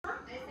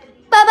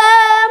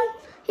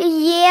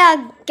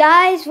Yeah,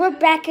 guys, we're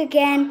back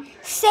again.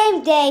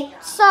 Same day.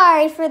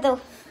 Sorry for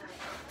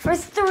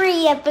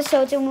 3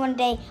 episodes in one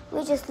day.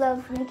 We just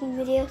love making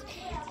videos.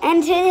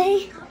 And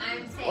today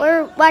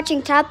we're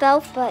watching Top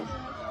Elf, but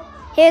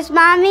here's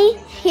Mommy,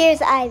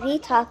 here's Ivy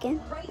talking.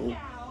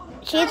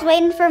 She's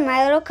waiting for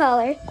Milo to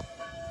call her.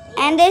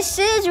 And this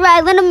is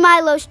Rylan and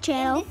Milo's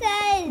channel.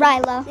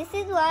 Rylo. This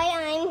is why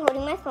I'm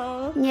holding my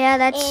phone. Yeah,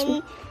 that's...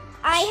 And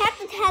I have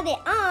to have it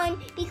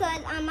on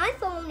because on my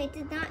phone it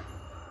does not...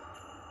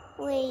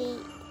 Wait.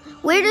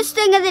 Weirdest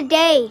thing of the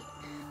day.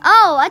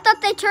 Oh, I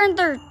thought they turned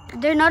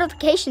their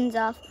notifications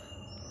off.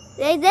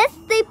 They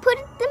put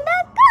them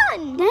back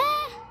on.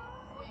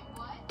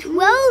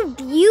 12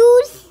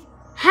 views?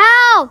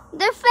 How?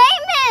 They're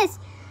famous.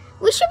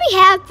 We should be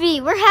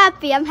happy. We're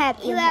happy. I'm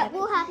happy. We're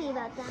happy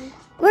about them.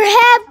 We're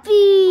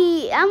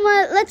happy.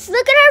 Let's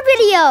look at our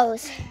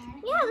videos.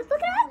 Yeah, let's look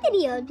at our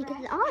videos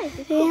because ours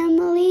is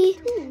Family.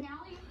 cool.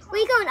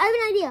 Where you going? I have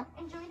an idea.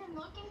 Enjoy the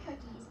milk and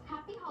cookies.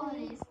 Happy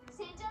holidays.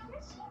 Santa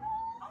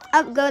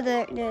Up, go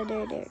there.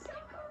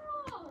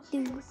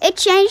 It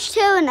changed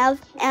to an F,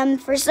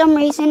 for some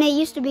reason. It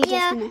used to be just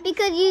an F.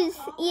 Because it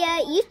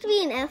used to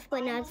be an F,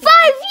 but now it's 5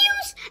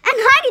 views, and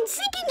Hide and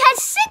Seeking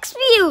has 6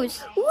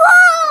 views.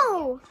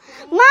 Whoa!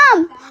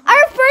 Mom,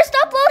 our first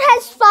upload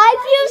has 5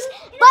 views,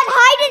 but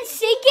Hide and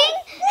Seeking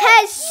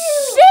has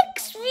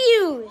 6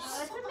 views.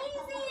 That's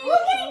amazing!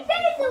 We're getting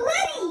famous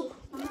already!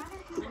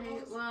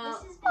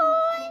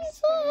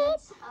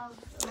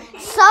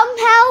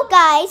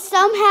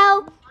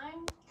 Somehow,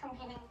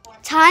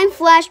 time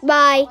flashed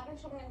by.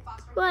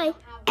 Why?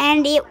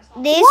 And this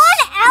 1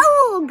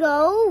 hour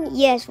ago.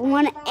 Yes,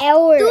 1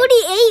 hour.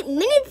 38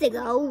 minutes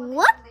ago.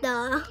 What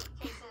the?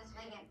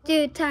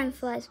 Dude, time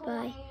flies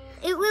by.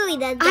 It really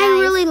does. Guys. I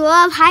really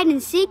love Hide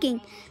and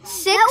Seeking.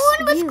 6 That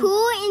one was views.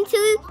 cool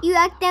until you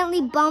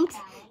accidentally bumped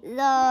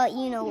the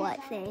you know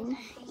what thing.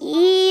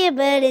 Yeah,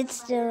 but it's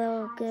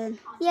still good.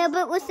 Yeah,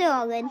 but we're still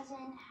all good.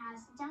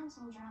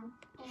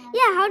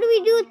 Yeah, how do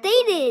we do what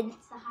they did?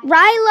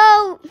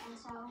 Rylo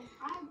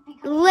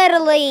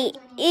literally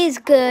is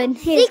good.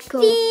 He's 16.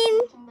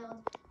 Cool.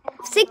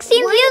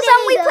 16 One views day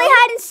on We ago. Play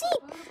Hide and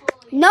Seek.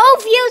 No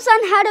views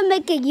on how to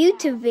make a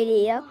YouTube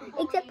video.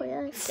 Except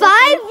for us.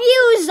 5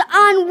 views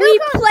on We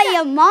Look, Play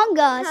Among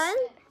Us.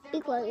 Be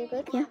quiet real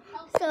quick. Yeah.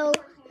 So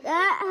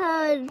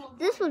that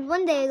this was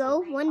 1 day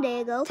ago. 1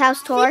 day ago.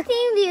 House tour.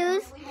 16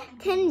 views.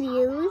 10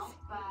 views.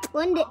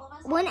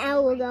 1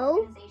 hour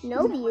ago.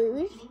 No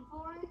views.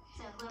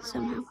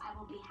 Somehow.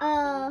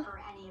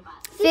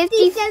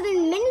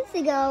 57 minutes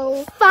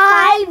ago.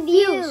 5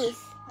 views.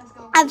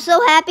 I'm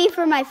so happy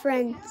for my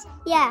friends.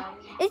 Yeah.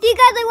 If you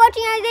guys are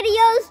watching our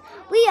videos,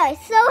 we are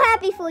so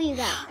happy for you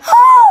guys.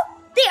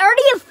 They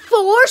already have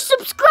 4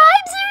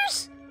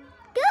 subscribers.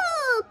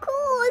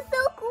 Cool. It's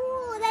so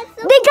cool. That's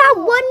so They got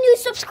cool. 1 new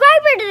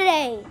subscriber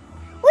today.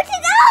 Which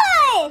is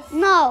us.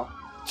 No,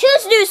 2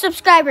 new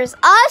subscribers.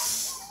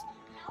 Us,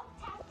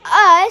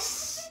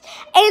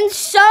 and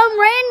some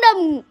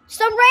rando.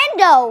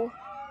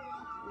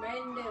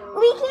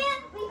 We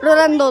can't.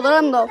 Rando.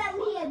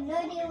 We have no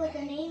idea what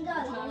the names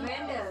are.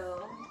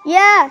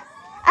 Yeah,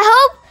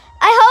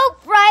 I hope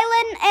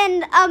Rylan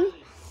and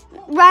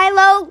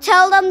Rylo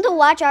tell them to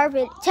watch our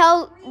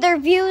tell their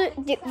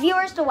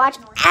viewers to watch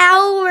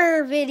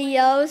our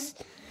videos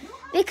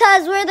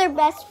because we're their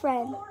best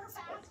friend.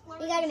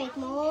 We gotta make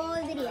more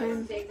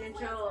videos.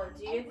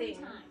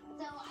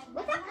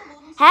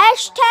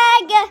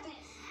 Hashtag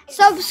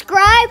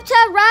subscribe to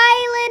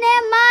Rylan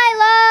and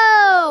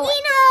Milo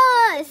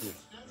Enos!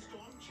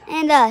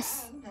 and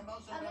us.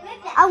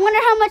 I wonder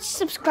how much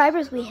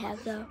subscribers we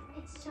have though.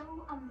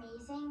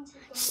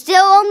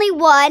 Still only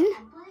 1.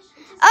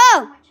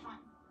 Oh,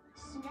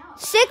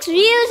 6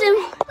 views and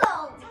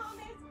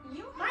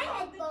My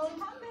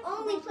headphones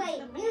only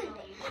play music.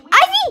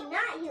 Ivy,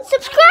 Not you.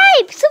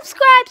 subscribe.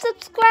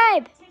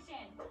 Subscribe.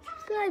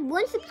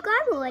 1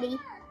 subscriber already.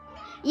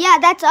 Yeah,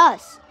 that's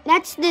us.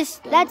 That's this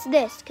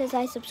because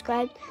I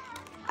subscribed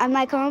on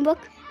my comic book.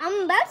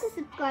 I'm about to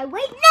subscribe.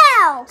 Wait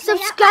now!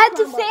 Subscribe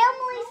to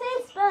Family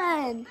Safe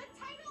Fun.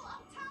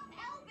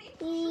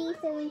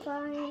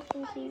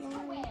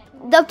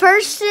 The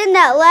person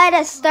that let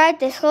us start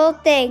this whole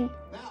thing.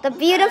 The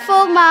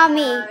beautiful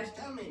mommy. No,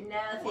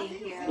 thank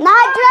you.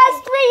 Not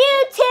just for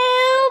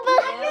YouTube.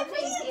 No,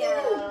 thank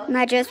you.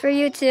 Not just for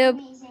YouTube.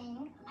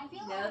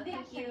 No,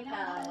 thank you,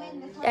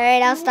 hon. All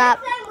right, I'll stop.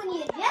 Next time when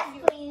you're just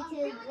for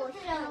YouTube, we'll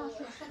show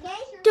you, okay?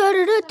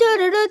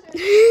 Du-du-du-du-du-du.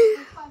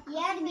 You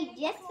have to be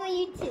just for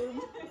YouTube.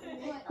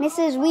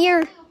 Mrs.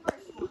 Weir.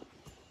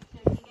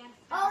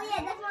 Oh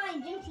yeah, that's my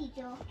gym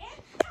teacher.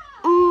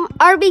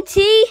 RBT.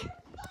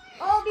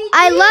 Oh,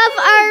 I love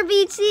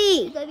RBT.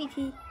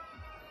 RBT.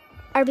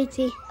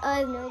 RBT. I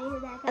have no idea who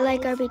that I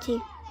like is.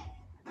 RBT.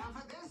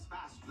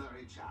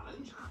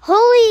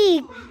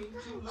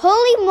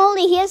 Holy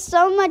moly, he has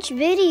so much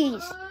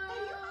videos.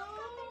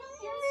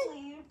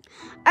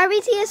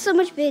 RBT has so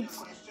much vids.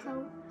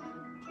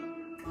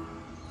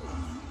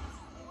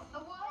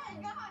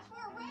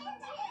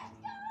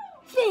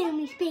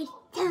 Family Space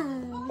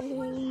Time.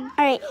 All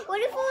right.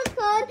 What if it was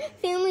called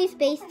Family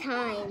Space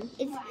Time?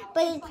 It's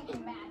like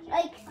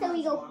so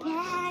we go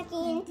back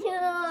in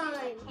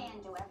time.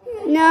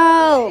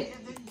 No.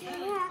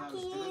 Back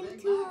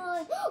in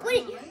time.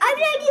 Wait, I have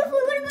an idea if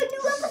we're gonna make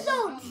new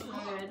episodes.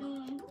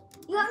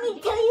 You want me to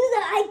tell you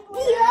the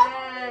idea?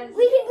 Yes.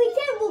 We can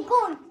pretend we're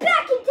going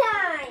back in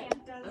time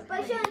by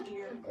showing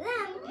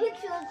them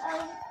pictures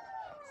of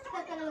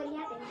stuff that already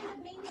happened.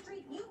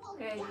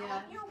 Okay,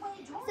 yeah.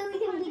 So we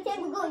can pretend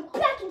we're going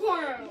back in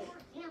time.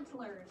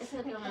 It's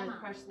gonna think I'm gonna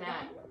crush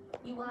that.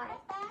 You what?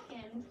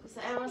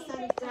 So I almost set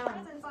it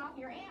down.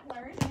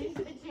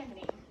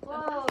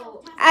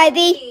 Whoa.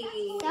 Ivy,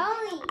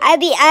 Sorry.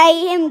 Ivy, I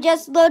am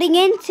just loading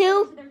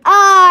into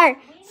our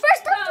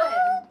first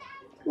upload.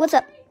 What's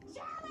up?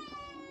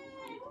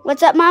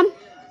 What's up, Mom?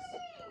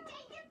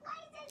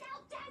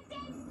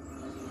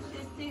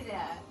 Just do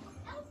that.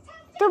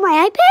 Through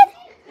my iPad?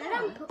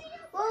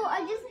 Well,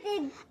 I just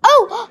did.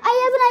 Oh, I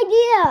have an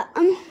idea.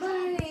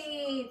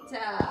 Wait.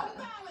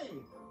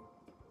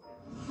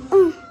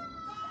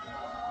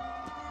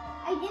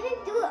 I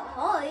didn't do it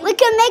hard. We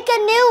can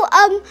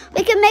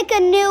make a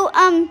new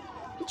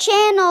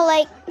channel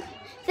like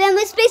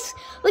Family Space.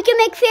 We can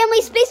make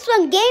Family Space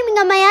Fun Gaming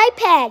on my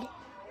iPad.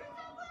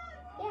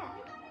 Yeah.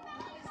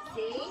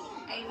 See?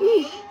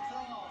 Amy?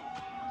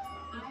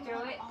 You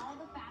throw it.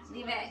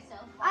 Leave it.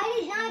 I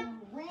did not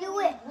do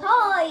it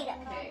hard.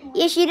 Okay.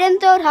 Yes, you didn't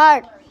throw it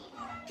hard.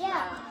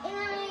 Yeah.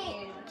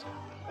 And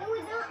it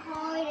was not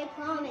hard, I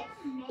promise.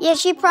 Yes,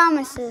 she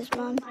promises,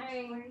 Mom.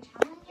 Alright.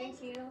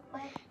 Thank you.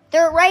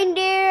 The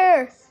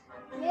reindeer.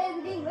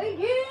 Everything right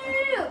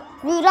here.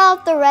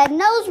 Rudolph the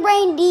red-nosed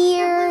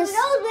reindeers.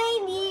 No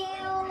reindeer.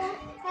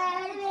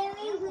 Had a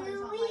very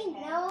blue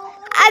nose.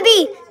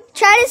 Abby,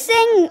 try to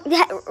sing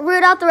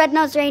Rudolph the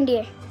red-nosed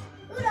reindeer.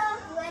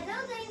 Rudolph,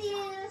 red-nosed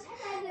reindeer,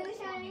 had a very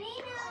shiny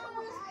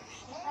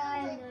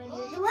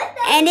nose. What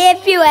the? And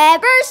if you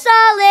ever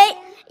saw it,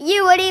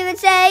 you would even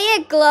say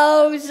it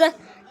glows.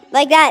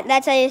 Like that.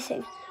 That's how you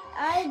sing.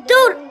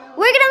 Dude,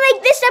 we're gonna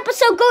make this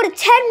episode go to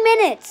 10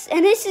 minutes.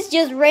 And this is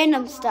just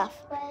random stuff.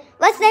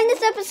 Let's name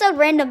this episode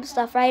Random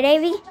Stuff, right,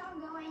 Avy?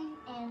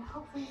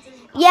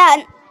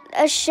 Yeah,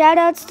 shout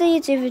outs to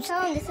YouTube.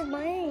 Oh, this is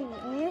mine.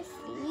 I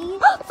see.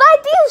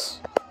 5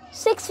 views!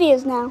 6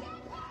 views now.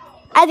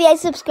 Ivy, I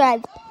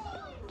subscribed.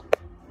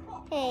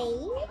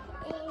 Hey.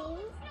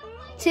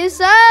 2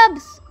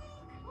 subs.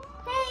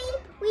 Hey,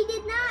 we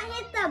did not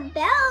hit the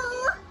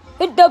bell.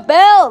 Hit the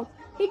bell.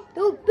 Hit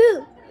the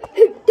bell.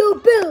 Hit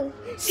the bell.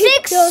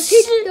 6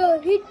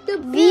 Hit the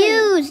bell.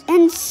 views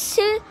and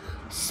 6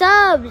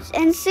 subs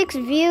and 6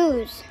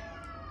 views.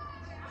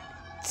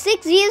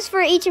 6 views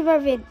for each of our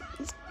videos.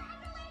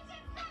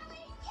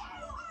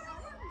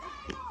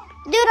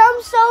 Dude,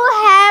 I'm so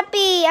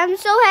happy. I'm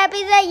so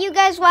happy that you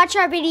guys watch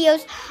our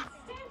videos.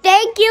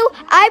 Thank you.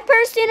 I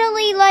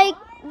personally like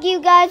you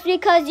guys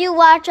because you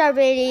watch our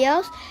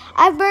videos.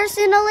 I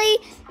personally,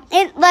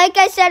 like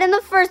I said in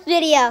the first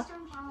video,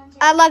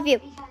 I love you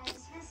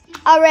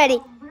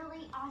already.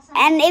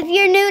 And if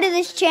you're new to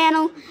this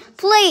channel,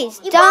 please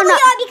You don't probably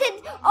are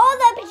because all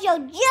the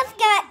episodes just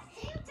got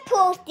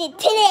posted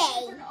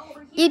today.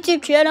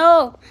 YouTube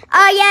channel.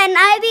 Oh yeah, and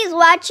Ivy's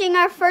watching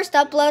our first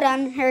upload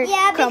on her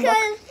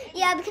Chromebook.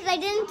 Because I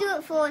didn't do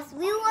it for us.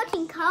 We were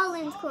watching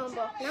Colin's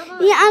Chromebook. Not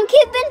mine. Yeah, I'm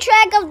keeping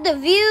track of the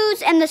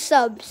views and the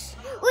subs.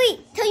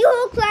 Wait, tell your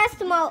whole class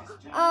tomorrow.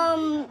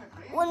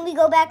 When we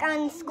go back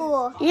on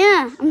school.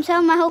 Yeah, I'm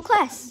telling my whole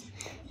class.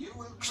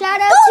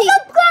 Shout out Go to you.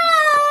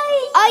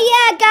 subscribe! Oh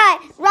yeah, guy,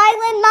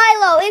 Rylan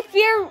Milo, if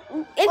you're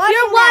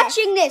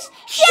watching this,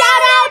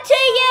 shout out to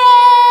you.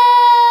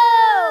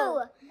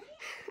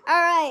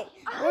 All right,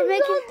 we're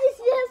making this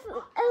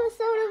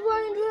episode of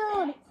Lion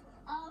Road.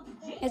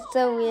 It's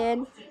so weird.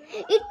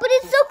 But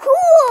it's so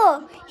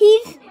cool.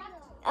 He's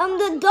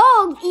the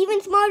dog's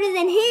even smarter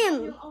than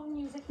him.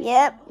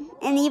 Yep,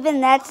 and even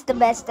that's the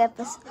best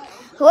episode.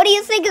 What do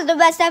you think is the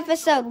best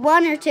episode?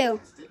 1 or 2?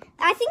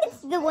 I think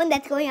it's the one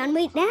that's going on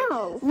right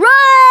now.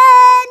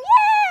 Run!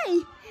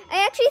 Yay!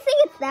 I actually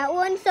think it's that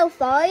one so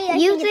far.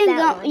 You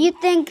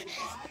think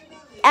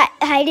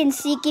hide and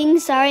seeking?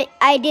 Sorry,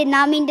 I did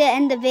not mean to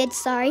end the vid.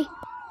 Sorry.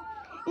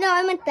 No,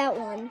 I meant that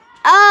one.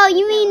 Oh,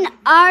 you mean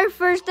our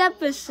first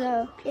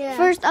episode? Yeah.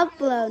 First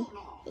upload.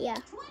 Yeah.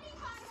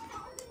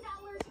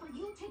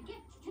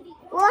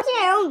 We're watching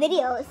our own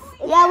videos.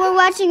 Yeah, we're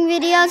watching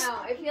videos. No,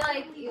 I feel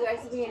like you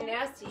guys are being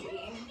nasty.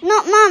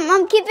 No, Mom,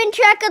 I'm keeping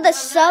track of the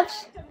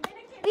subs.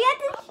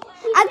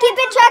 I'm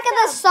keeping track of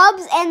the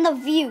subs and the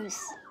views.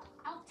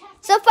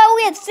 So far,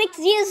 we have 6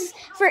 views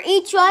for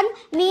each one.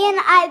 Me and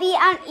Ivy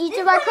on each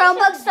of our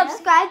Chromebooks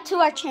subscribe to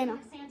our channel.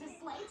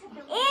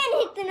 And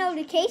hit the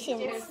notifications.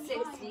 There's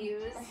 6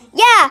 views.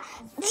 Yeah,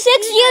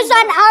 6 views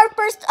on our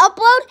first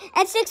upload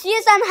and 6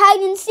 views on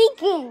hide and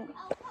seeking.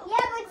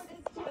 Yeah,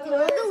 but who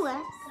are the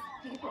left?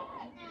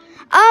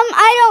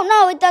 I don't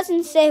know. It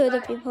doesn't say who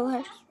the people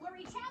are.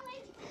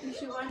 You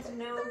should want to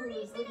know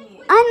who's looking at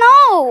you.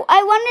 I know.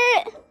 I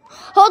wonder.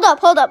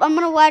 Hold up. I'm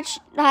gonna watch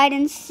hide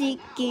and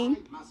seeking.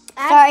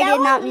 Sorry, I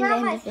did not mean to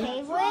end my it.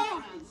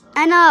 favorite.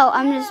 I know,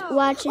 I'm just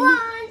watching.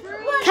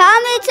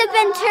 Comments have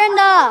been turned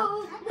off.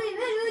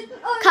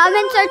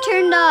 Comments are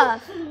turned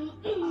off.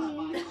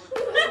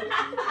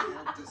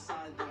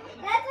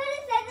 That's what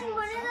it says in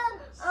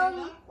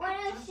one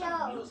of the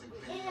shows.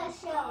 In a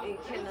show. You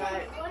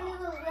cannot. One of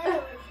those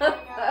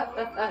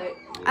letters.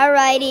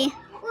 Alrighty.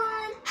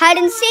 Hide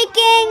and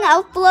seeking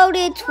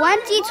uploaded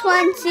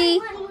 2020.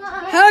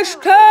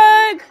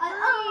 Hashtag.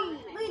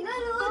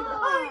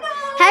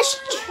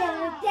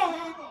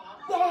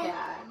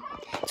 Yeah.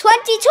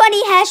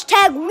 2020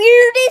 hashtag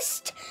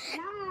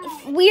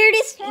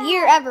weirdest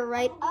year ever,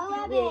 right?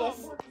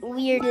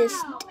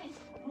 Weirdest.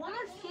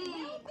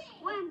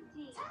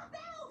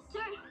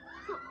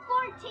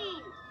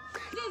 14.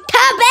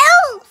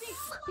 Tabels!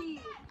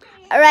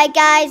 Alright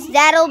guys,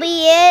 that'll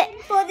be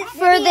it For this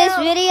for this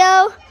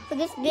video. For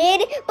this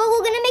vid. But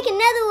we're gonna make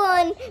another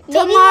one.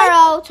 Maybe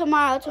Tomorrow.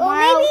 Or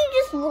maybe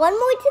just one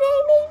more today,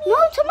 maybe? No,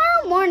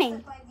 tomorrow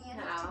morning.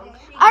 No.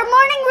 Our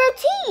morning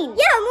routine.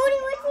 Yeah,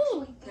 morning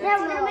routine. Yeah,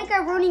 we're gonna make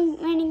our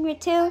morning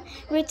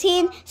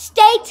routine.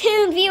 Stay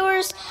tuned,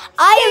 viewers.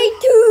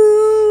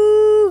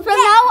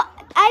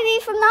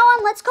 From now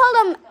on, let's call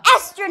them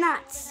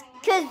astronauts,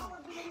 cause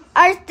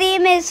our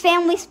theme is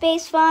family,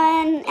 space,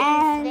 fun,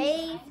 and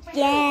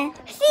yeah.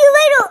 See you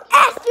later,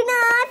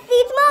 astronauts. See